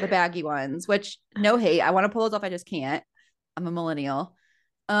jeans, the baggy ones, which no hate. I want to pull those off. I just can't. I'm a millennial.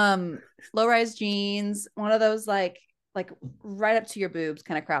 Low-rise jeans, one of those like right up to your boobs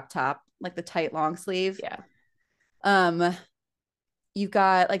kind of crop top, like the tight long sleeve. Yeah. You've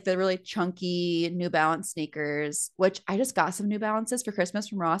got like the really chunky New Balance sneakers, which I just got some New Balances for Christmas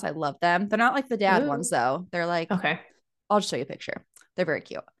from Ross. I love them. They're not like the dad ones though. They're like, okay. I'll just show you a picture. They're very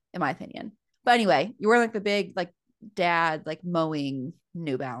cute, in my opinion. But anyway, you wear like the big, like dad, like mowing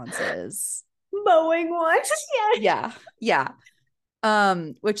New Balances. Mowing ones. Yeah. Yeah.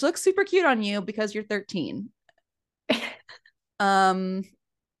 Which looks super cute on you because you're 13. Yeah.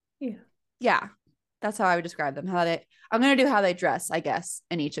 Yeah. That's how I would describe them. I'm gonna do how they dress, I guess,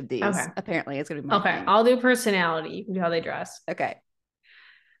 in each of these. Okay. Apparently, it's gonna be my thing. I'll do personality. You can do how they dress. Okay.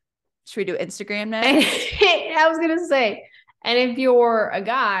 Should we do Instagram next? I was gonna say, and if you're a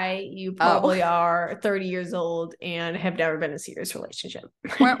guy, you probably are 30 years old and have never been in a serious relationship.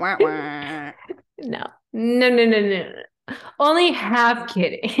 Wah, wah, wah. No. Only half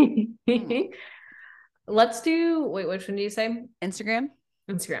kidding. Let's do, wait, which one do you say? Instagram.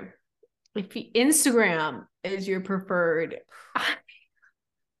 If Instagram is your preferred,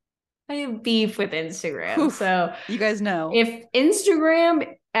 I have beef with Instagram. Oof, so you guys know. If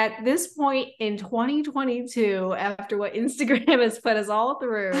Instagram at this point in 2022, after what Instagram has put us all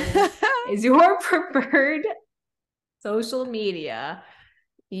through, is your preferred social media,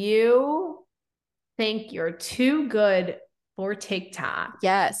 you think you're too good for TikTok.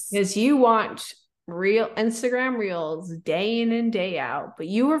 Yes. Because you watch real Instagram reels day in and day out, but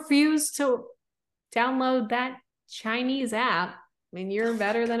you refuse to download that Chinese app. I mean, you're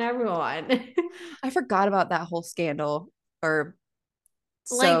better than everyone. I forgot about that whole scandal. Or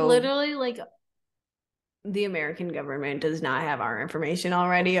like literally, like the American government does not have our information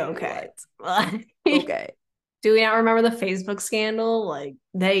already. Okay. Okay. Do we not remember the Facebook scandal? Like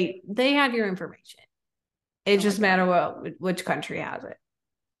they have your information. It just matter which country has it.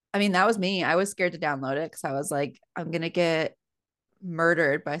 I mean, that was me. I was scared to download it because I was like, I'm gonna get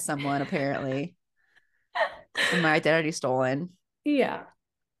murdered by someone apparently, and my identity stolen. Yeah.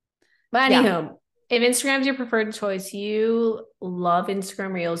 But anywho, if Instagram's your preferred choice, you love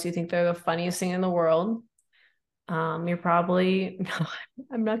Instagram Reels. You think they're the funniest thing in the world. You're probably no,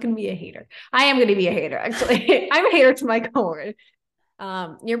 I'm not gonna be a hater. I am gonna be a hater, actually. I'm a hater to my core.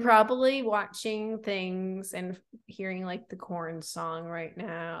 You're probably watching things and hearing like the Korn song right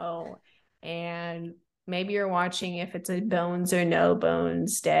now, and maybe you're watching if it's a Bones or No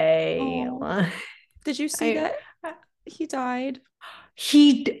Bones day. Did you see that he died?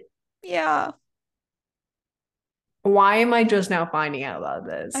 He. Yeah. Why am I just now finding out about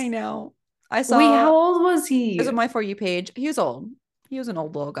this? I know. I saw. Wait, how old was he? It was on my For You page. He was old. He was an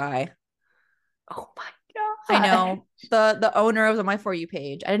old little guy. Oh my God. I know. The owner was on my For You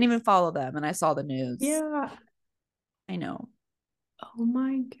page. I didn't even follow them, and I saw the news. Yeah. I know. Oh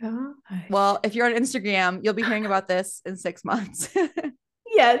my gosh. Well, if you're on Instagram, you'll be hearing about this in 6 months.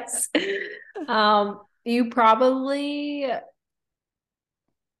 Yes. You probably, I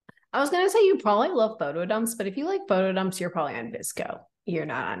was gonna say you probably love photo dumps, but if you like photo dumps, you're probably on Visco. You're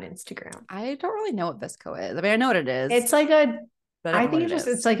not on Instagram. I don't really know what Visco is. I mean, I know what it is. It's like a, but I I don't know think what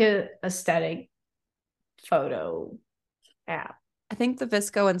it's like a aesthetic photo app. I think the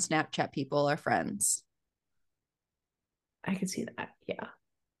Visco and Snapchat people are friends. I can see that. Yeah.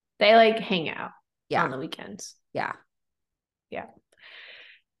 They like hang out Yeah. on the weekends. Yeah. Yeah.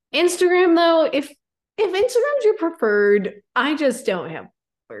 Instagram though, if Instagram's your preferred, I just don't have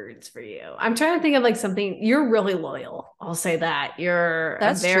words for you. I'm trying to think of like something. You're really loyal. I'll say that.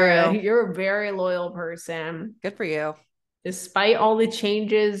 That's true. You're a very loyal person. Good for you. Despite all the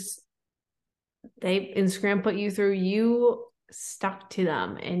changes Instagram put you through, you stuck to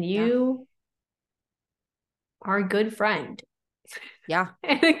them and you are a good friend. Yeah.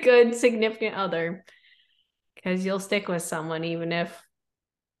 And a good significant other. Because you'll stick with someone even if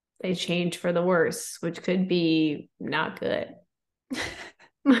they change for the worse, which could be not good.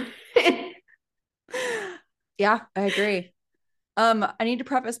 Yeah, I agree. I need to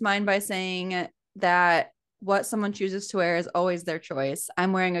preface mine by saying that what someone chooses to wear is always their choice.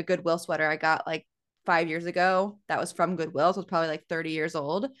 I'm wearing a Goodwill sweater I got like 5 years ago. That was from Goodwill. So it's probably like 30 years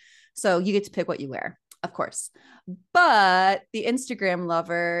old. So you get to pick what you wear, of course. But the Instagram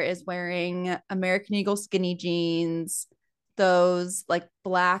lover is wearing American Eagle skinny jeans, those like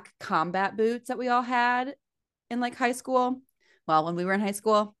black combat boots that we all had in like high school. Well, when we were in high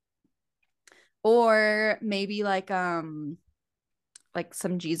school. Or maybe like some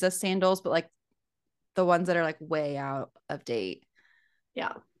Jesus sandals, but like the ones that are like way out of date.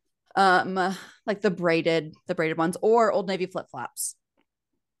 Yeah. Like the braided ones or Old Navy flip-flops.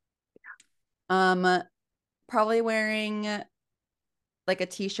 Probably wearing like a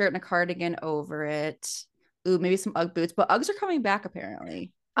t-shirt and a cardigan over it. Ooh, maybe some Ugg boots, but Uggs are coming back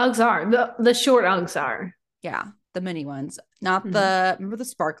apparently. Uggs are the short Uggs are. Yeah, the mini ones, not the remember the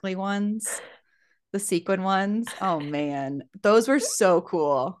sparkly ones, the sequin ones. Oh man, those were so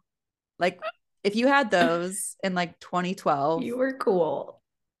cool. Like if you had those in like 2012, you were cool.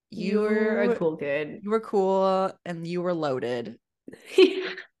 You were a cool kid. You were cool and you were loaded.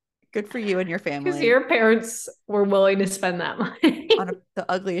 Good for you and your family. Because your parents were willing to spend that money on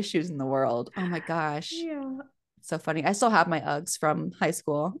the ugliest shoes in the world. Oh my gosh. Yeah. It's so funny. I still have my Uggs from high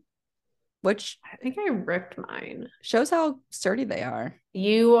school, which I think I ripped mine. Shows how sturdy they are.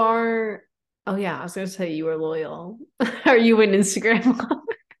 You are. Oh yeah, I was gonna say you were loyal. Are you an Instagram lover?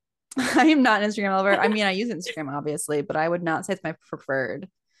 I am not an Instagram lover. I mean, I use Instagram obviously, but I would not say it's my preferred.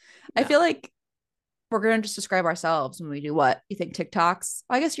 No. I feel like we're gonna just describe ourselves when we do what you think TikToks.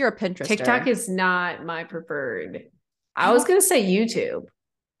 I guess you're a Pinterest. TikTok is not my preferred. I was gonna say YouTube.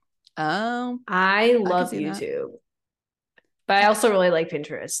 Oh, I love YouTube, but I also really like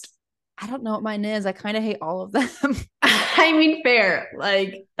Pinterest. I don't know what mine is. I kind of hate all of them. I mean, fair.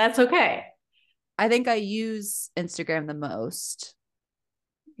 Like that's okay. I think I use Instagram the most.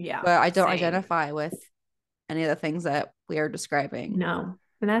 Yeah, but I don't identify with any of the things that we are describing. No,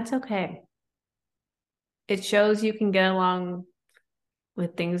 and that's okay. It shows you can get along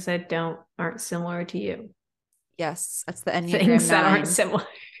with things that aren't similar to you. Yes, that's the Enneagram things 9. That aren't similar.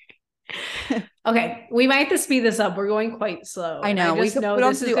 Okay, we might have to speed this up. We're going quite slow. I know. We don't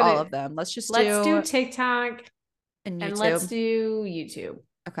have to do all of them. Let's do TikTok and YouTube. And let's do YouTube.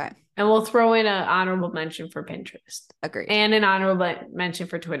 Okay. And we'll throw in an honorable mention for Pinterest. Agreed. And an honorable mention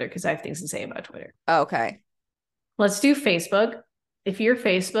for Twitter because I have things to say about Twitter. Okay. Let's do Facebook. If your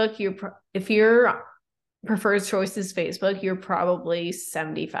preferred choice is Facebook, you're probably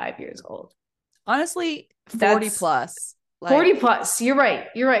 75 years old. Honestly, 40 plus. 40 plus. You're right.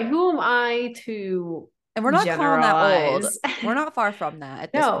 Who am I to And we're not calling that old. We're not far from that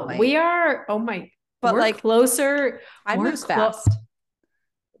at this point. No, we are. Oh my. But we're closer. Time moves fast.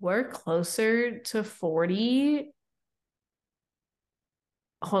 We're closer to 40.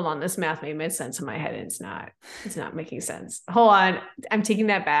 Hold on. This math made sense in my head. And it's not making sense. Hold on. I'm taking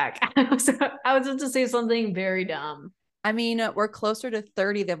that back. I was about to say something very dumb. I mean, we're closer to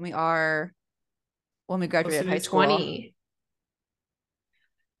 30 than we are when we graduated high school. 20.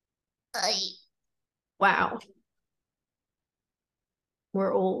 Wow.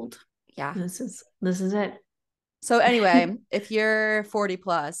 We're old. Yeah. This is it. So anyway, if you're 40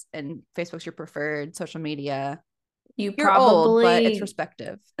 plus and Facebook's your preferred social media, You you're old, but it's probably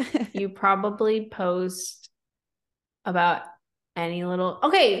respective. you probably post about any little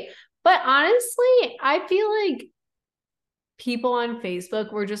okay, but honestly, I feel like people on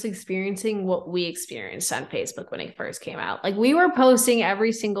Facebook were just experiencing what we experienced on Facebook when it first came out. Like we were posting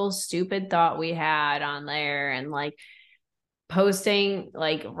every single stupid thought we had on there and like posting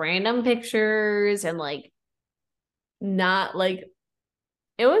like random pictures and like not like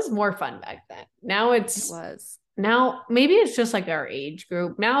it was more fun back then. It was. Now maybe it's just like our age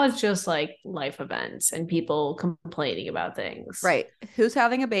group. Now it's just like life events and people complaining about things. Right. Who's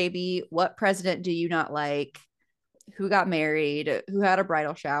having a baby? What president do you not like? Who got married? Who had a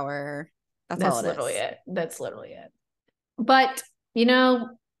bridal shower? That's all That's it literally is. it. That's literally it. But you know,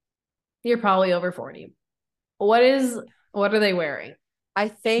 you're probably over 40. What are they wearing? I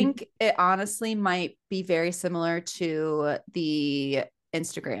think it honestly might be very similar to the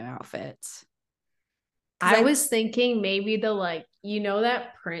Instagram outfits. Because I was thinking maybe the like, you know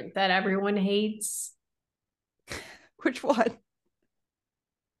that print that everyone hates? which one?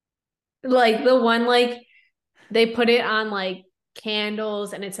 Like the one like they put it on like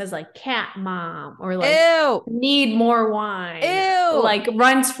candles and it says like cat mom or like Ew. need more wine. Ew. Like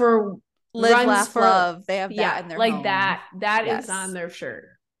Live, runs laugh, for love. They have that yeah, in their like home. that is on Yes. their shirt.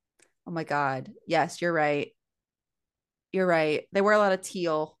 Oh my God. Yes, you're right. You're right. They wear a lot of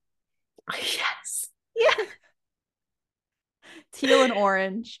teal, Yes. Yeah. teal and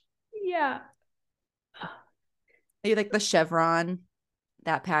orange. Yeah. Maybe like the chevron,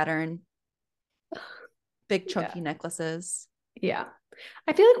 that pattern, big Yeah. chunky necklaces. Yeah.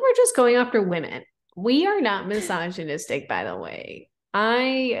 I feel like we're just going after women. We are not misogynistic, by the way.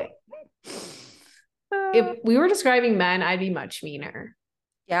 If we were describing men, I'd be much meaner.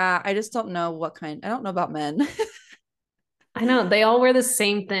 Yeah, I just don't know what kind. I don't know about men. I know they all wear the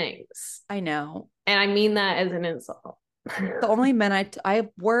same things. I know. And I mean that as an insult. The only men I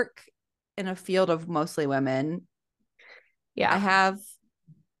work in a field of mostly women. I Yeah. have,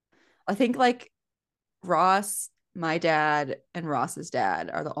 I think like Ross, my dad, and Ross's dad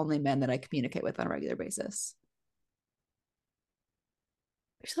are the only men that I communicate with on a regular basis.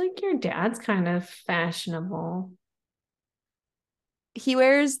 I feel like your dad's kind of fashionable. He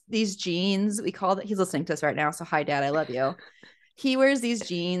wears these jeans. We call that he's listening to us right now. So hi dad, I love you. He wears these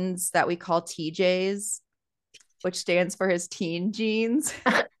jeans that we call TJs, which stands for his teen jeans.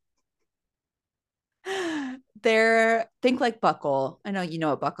 They're think like buckle. I know you know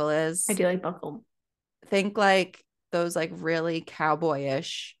what buckle I is. do like buckle. Think like those like really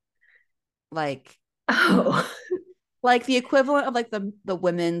cowboyish, like Oh. like the equivalent of like the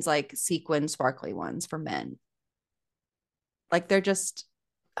women's like sequin sparkly ones for men. Like they're just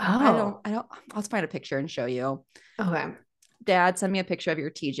Oh. I don't I'll find a picture and show you. Okay. Dad, send me a picture of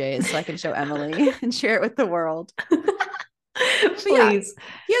your TJs so I can show Emily and share it with the world. But yeah, Please.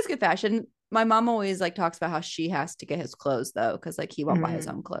 he has good fashion. My mom always like talks about how she has to get his clothes though, because like he won't buy his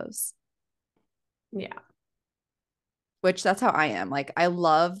own clothes. Yeah. Which that's how I am. Like I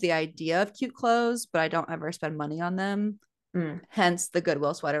love the idea of cute clothes, but I don't ever spend money on them. Mm. Hence the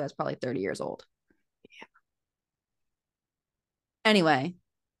Goodwill sweater that's probably 30 years old. Anyway,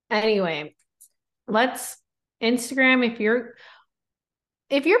 Anyway, let's Instagram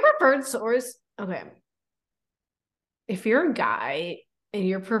if your preferred source, okay. If you're a guy and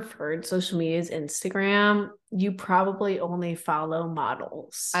your preferred social media is Instagram, you probably only follow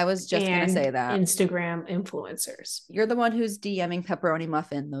models I was just gonna and say that. Instagram influencers. You're the one who's DMing pepperoni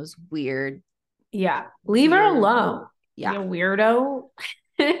muffin, those weird, Yeah. Leave her weird. alone. Yeah, You weirdo.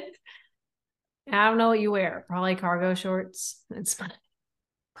 I don't know what you wear. Probably cargo shorts. It's fine.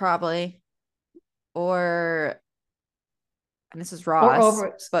 probably. Or and this is Or Ross,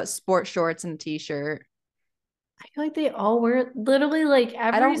 over. but sport shorts and a t-shirt. I feel like they all wear literally like I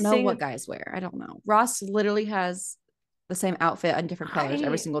every don't know single. what guys wear. I don't know. Ross literally has the same outfit in different colors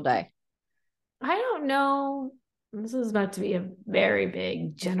every I single day. I don't know. This is about to be a very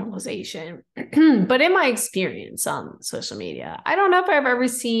big generalization, but in my experience on social media, I don't know if I've ever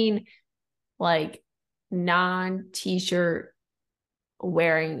seen like non t-shirt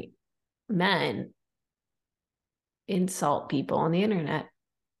wearing men insult people on the internet.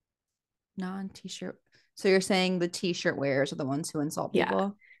 Non-t-shirt. So you're saying the t-shirt wearers are the ones who insult Yeah.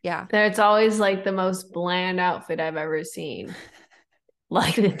 people? Yeah. It's always like the most bland outfit I've ever seen.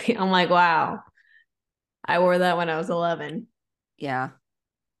 Like, I'm like, wow, I wore that when I was 11. Yeah.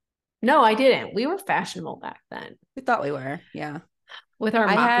 No, I didn't. We were fashionable back then. We thought we were. Yeah. With our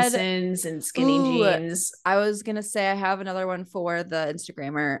I had moccasins and skinny jeans. I was gonna say I have another one for the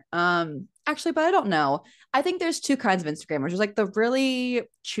Instagrammer. Actually, but I don't know. I think there's two kinds of Instagrammers. There's like the really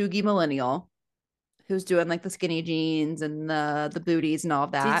chuggy millennial who's doing like the skinny jeans and the booties and all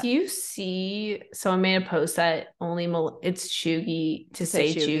of Did that. you see? Someone made a post that only it's chuggy to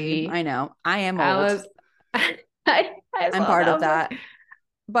say chuggy. I know. I am I old. was, I I'm saw part that. I of was like, that.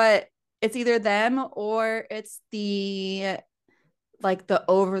 But it's either them or it's the like the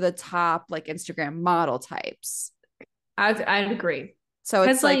over the top like Instagram model types. I'd agree. So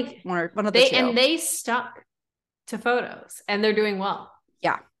it's Because like like one of the two. they stuck to photos and they're doing well.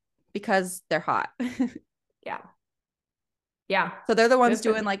 Yeah, because they're hot. Yeah. Yeah. So they're the ones Good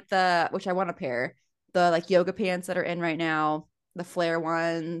for doing like the, which I want a pair, the like yoga pants that are in right now, the flare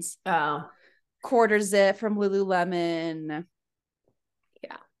ones, oh. quarter zip from Lululemon.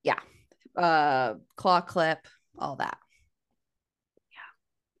 Yeah. Yeah. Claw clip, all that.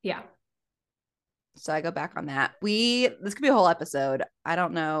 Yeah. So I go back on that. This could be a whole episode. I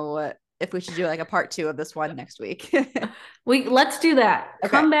don't know if we should do like a part 2 of this one next week. Let's do that. Okay.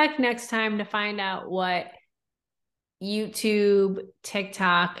 Come back next time to find out what YouTube,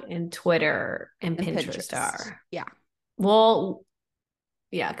 TikTok, and Twitter and Pinterest are. Yeah. Well,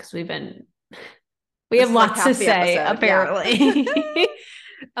 yeah, because we This have is like lots half to the say, episode. apparently. Yeah.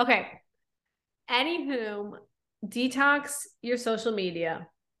 Okay. Anywho, detox your social media.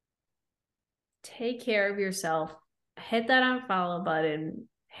 Take care of yourself. Hit that unfollow button.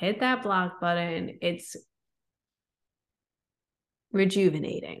 Hit that block button. It's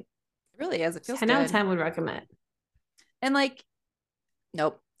rejuvenating. It really is. It feels 10 good. out of 10 would recommend. And like,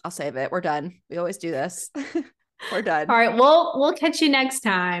 nope, I'll save it. We're done. We always do this. We're done. All right. Well, we'll catch you next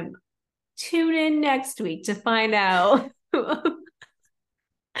time. Tune in next week to find out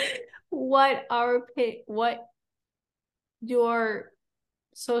what your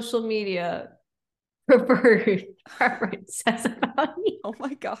social media preference says about you. Oh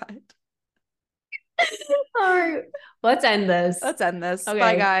my God. All right. Let's end this. Okay.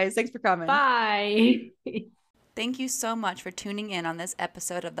 Bye, guys. Thanks for coming. Bye. Thank you so much for tuning in on this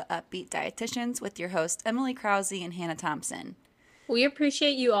episode of the Upbeat Dietitians with your hosts, Emily Krause and Hannah Thompson. We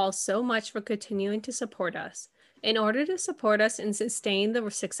appreciate you all so much for continuing to support us. In order to support us and sustain the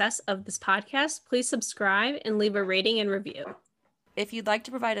success of this podcast, please subscribe and leave a rating and review. If you'd like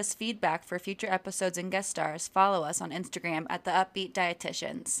to provide us feedback for future episodes and guest stars, follow us on Instagram at the Upbeat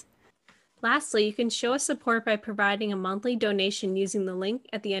Dietitians. Lastly, you can show us support by providing a monthly donation using the link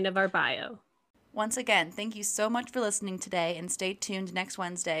at the end of our bio. Once again, thank you so much for listening today, and stay tuned next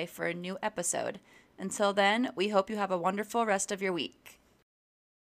Wednesday for a new episode. Until then, we hope you have a wonderful rest of your week.